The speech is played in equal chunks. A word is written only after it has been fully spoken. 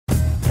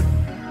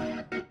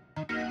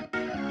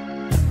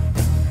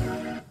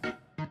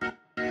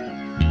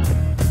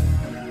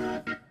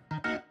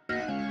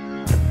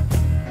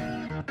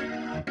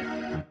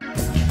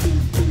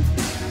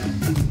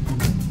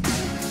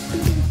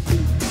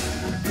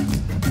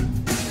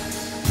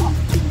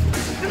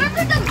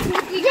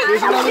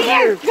There's another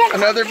beer.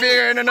 Another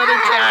beer and another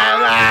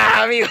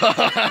can. Amigo.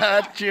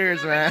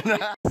 Cheers, man.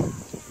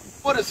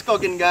 What is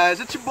cooking,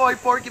 guys? It's your boy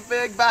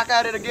Porkupig back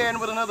at it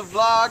again with another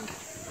vlog.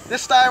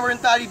 This time we're in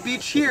Tali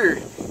Beach here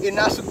in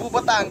Nasugbu,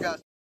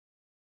 Batangas.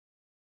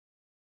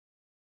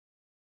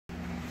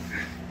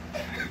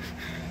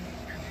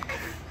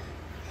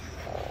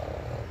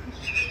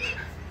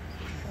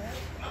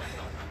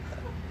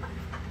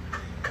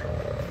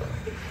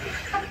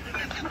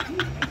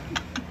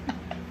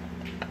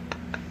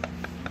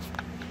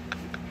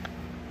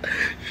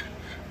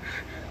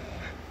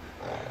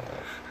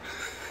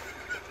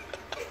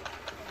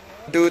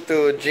 Due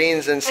to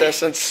Jeen's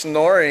incessant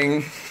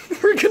snoring,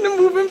 we're gonna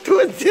move him to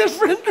a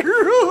different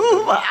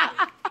room.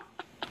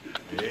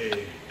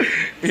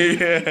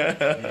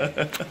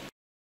 Yeah.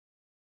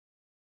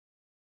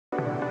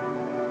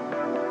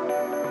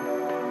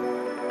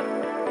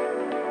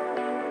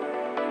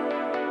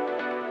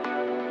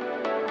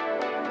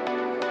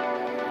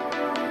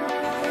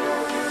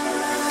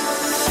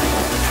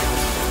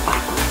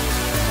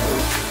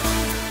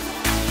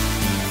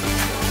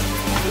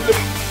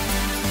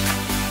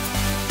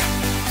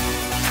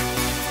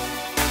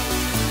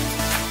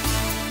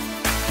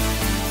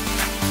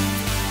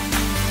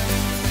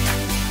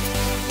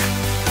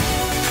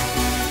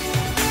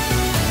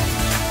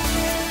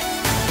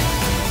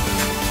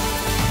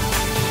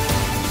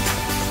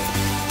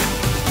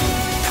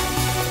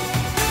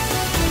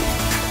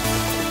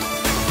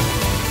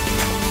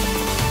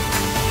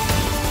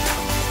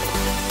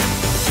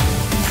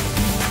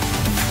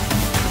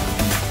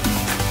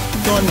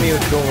 On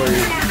mute, don't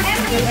worry.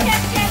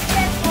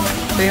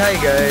 Say hi,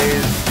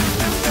 guys.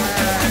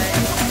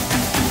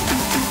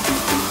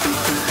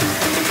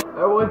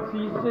 I want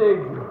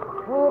sisig.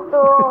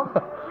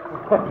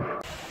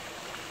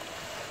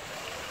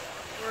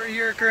 We're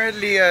here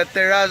currently at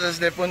Terrazas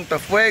de Punta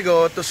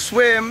Fuego to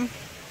swim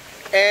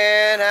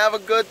and have a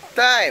good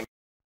time.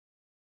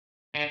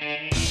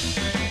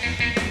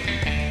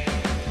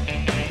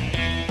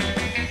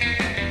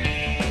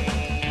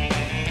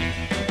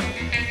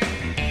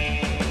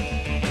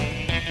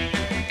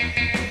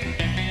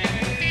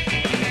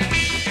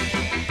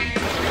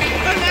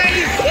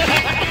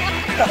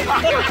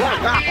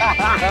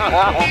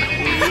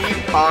 We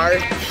are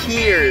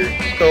here.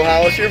 So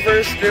how was your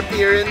first trip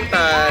here in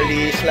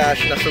Tali /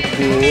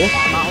 Nasugbu?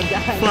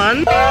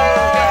 Fun?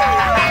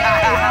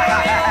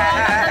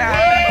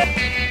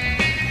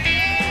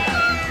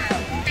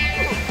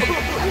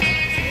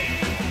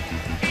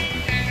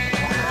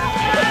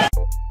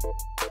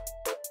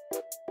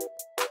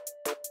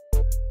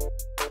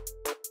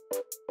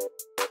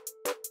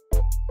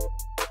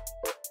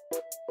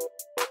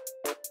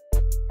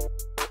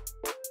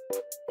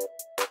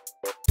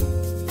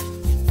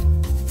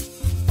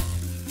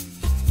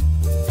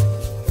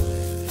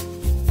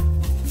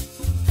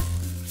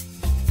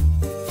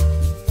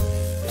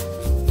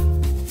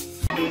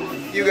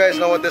 You guys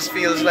know what this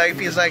feels like.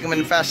 Feels like I'm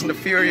in Fast and the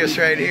Furious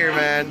right here,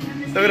 man.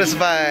 Look at this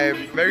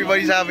vibe.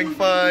 Everybody's having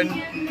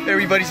fun.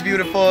 Everybody's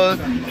beautiful.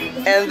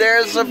 And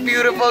there's a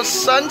beautiful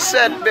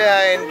sunset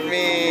behind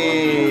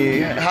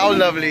me. How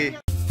lovely.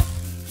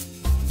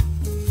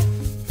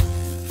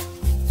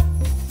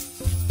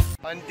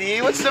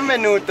 Auntie, what's the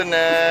menu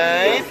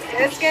tonight?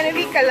 It's gonna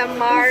be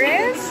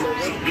calamares,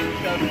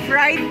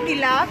 fried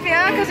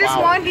tilapia, because it's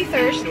Monday,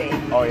 Thursday.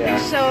 Oh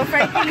yeah. So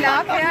fried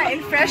tilapia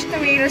and fresh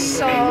tomato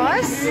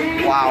sauce.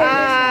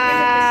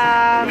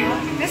 Wow.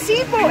 The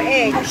sipo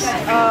eggs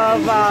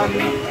of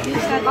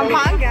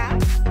Pampanga.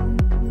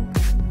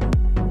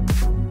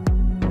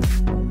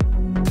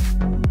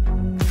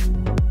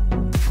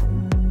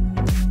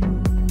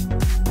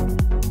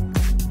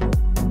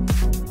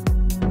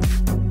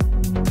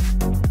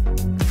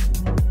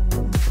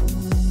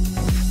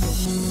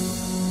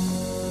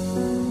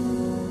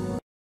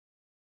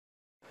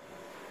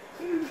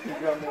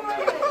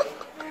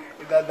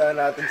 Idadaan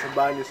natin sa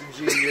banyo si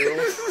Jeen.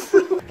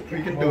 We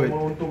can do it.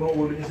 Mamuntong ang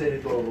ulo niya sa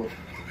inito ako.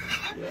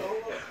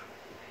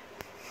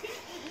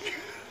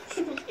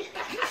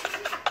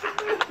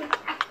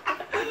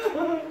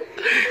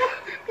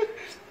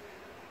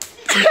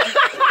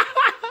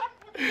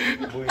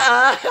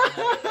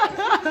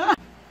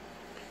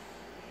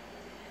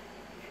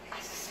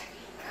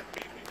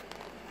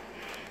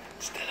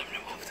 Tell him to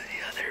move to the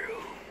other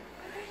room.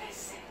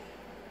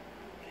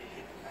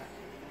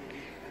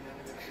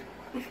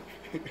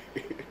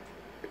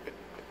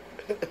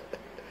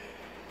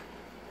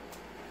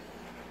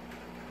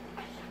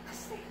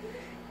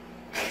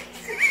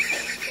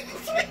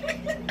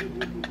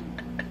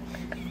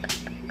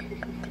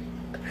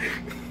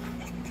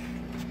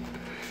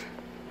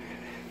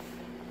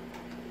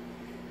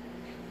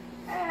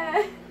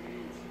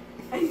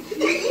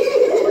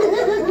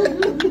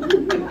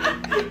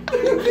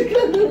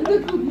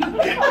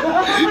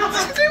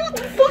 What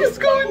the fuck is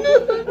going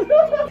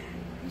on?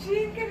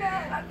 Jeen, ka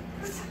na.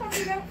 Sa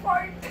kabilang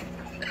part.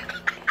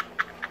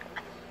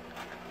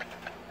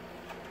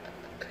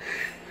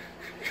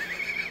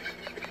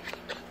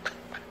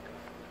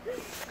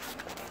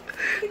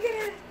 Hindi ka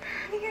na.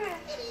 Hindi ka na.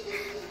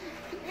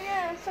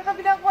 Yeah, sa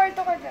kabilang part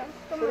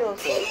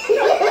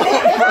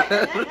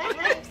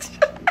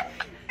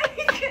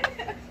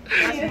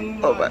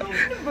Oh, ba?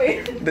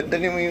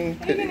 Dali mo yung...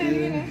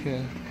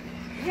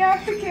 You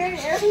have to carry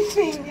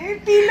everything. Your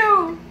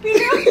pillow.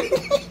 Pillow.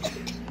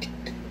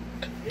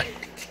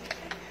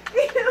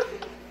 Pillow.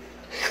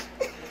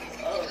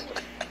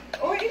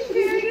 Oh, in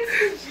fairness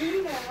to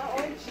Gina.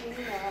 Oh,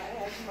 Gina.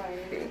 I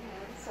admire her.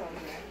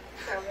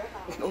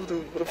 No,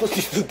 dude, what about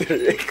Tito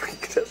Direk?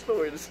 That's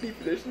nowhere to sleep.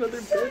 There's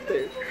another bed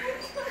there.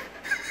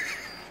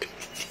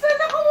 Saan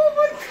ako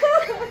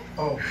pupunta?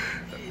 Oh.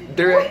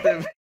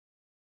 Directive.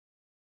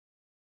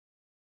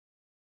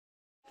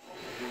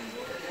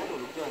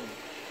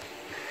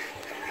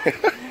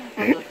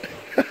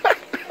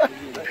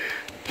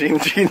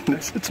 Jeen,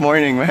 it's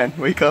morning, man.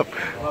 Wake up.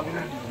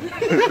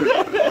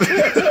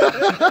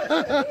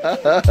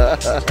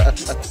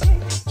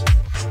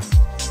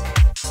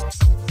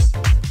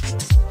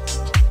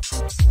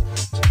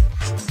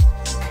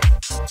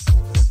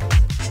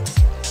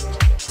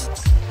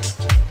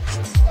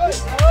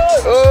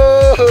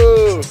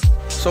 Oh!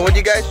 So would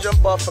you guys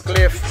jump off a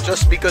cliff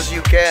just because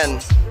you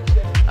can?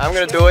 I'm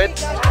gonna do it.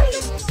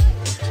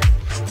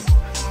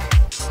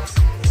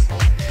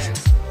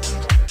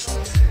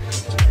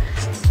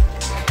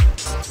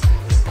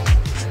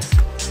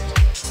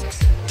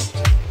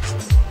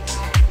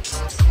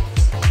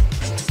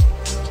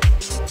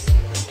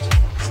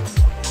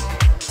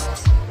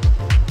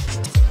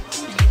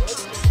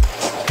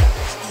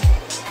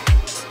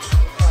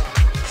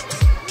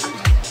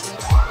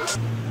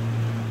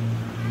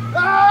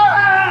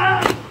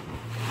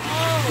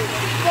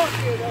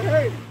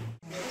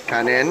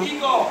 Kanin.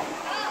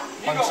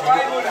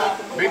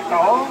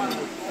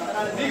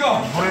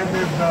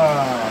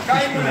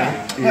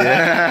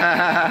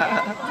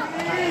 Yeah.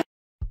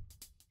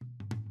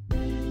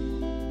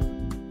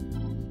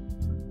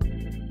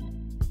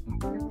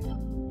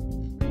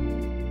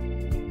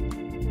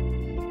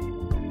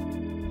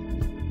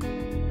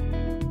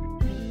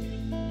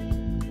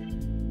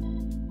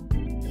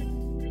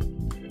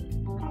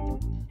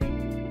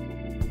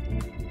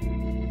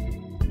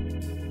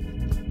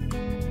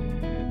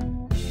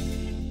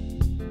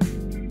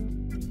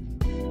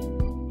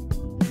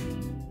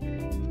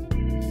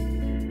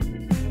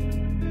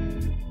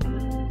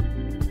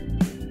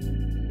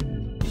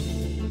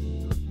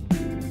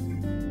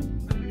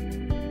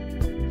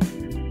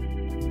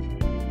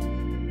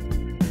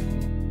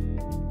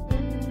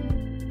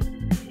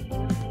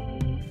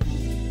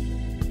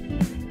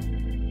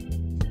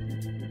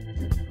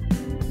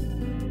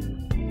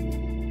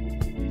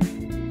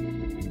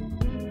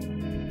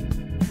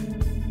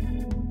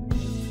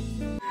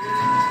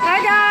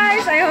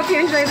 I hope you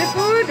enjoy the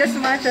food as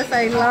much as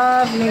I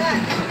love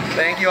making.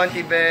 Thank you,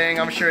 Auntie Beng.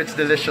 I'm sure it's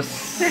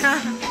delicious.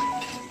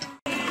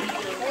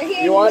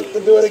 You want to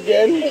do it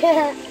again?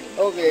 Yeah.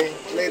 Okay,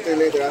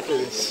 later after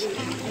this.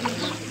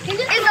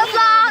 It's a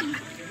vlog!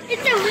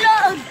 It's a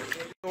vlog!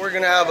 We're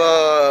gonna have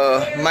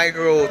a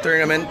micro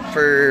tournament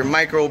for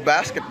micro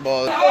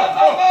basketball.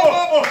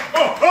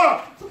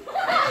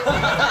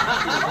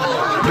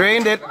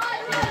 Drained it.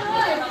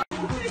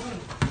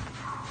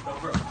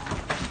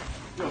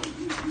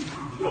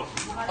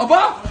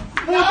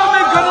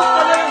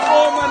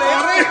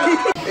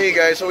 Hey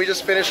guys, so we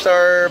just finished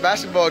our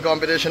basketball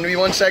competition. We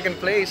won second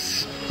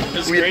place.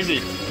 It's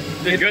crazy.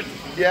 Did good?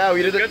 Yeah,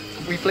 we did Good?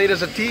 it. We played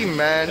as a team,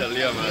 man. Hell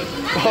yeah, man.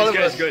 All This of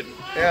guy's us. good.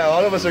 Yeah,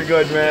 all of us are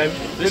good, man.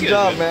 This Good guy's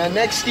job, good. man.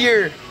 Next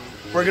year,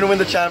 we're gonna win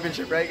the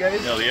championship, right,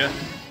 guys? Hell yeah.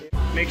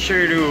 Make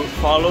sure to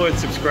follow and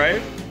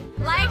subscribe.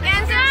 Like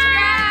and subscribe!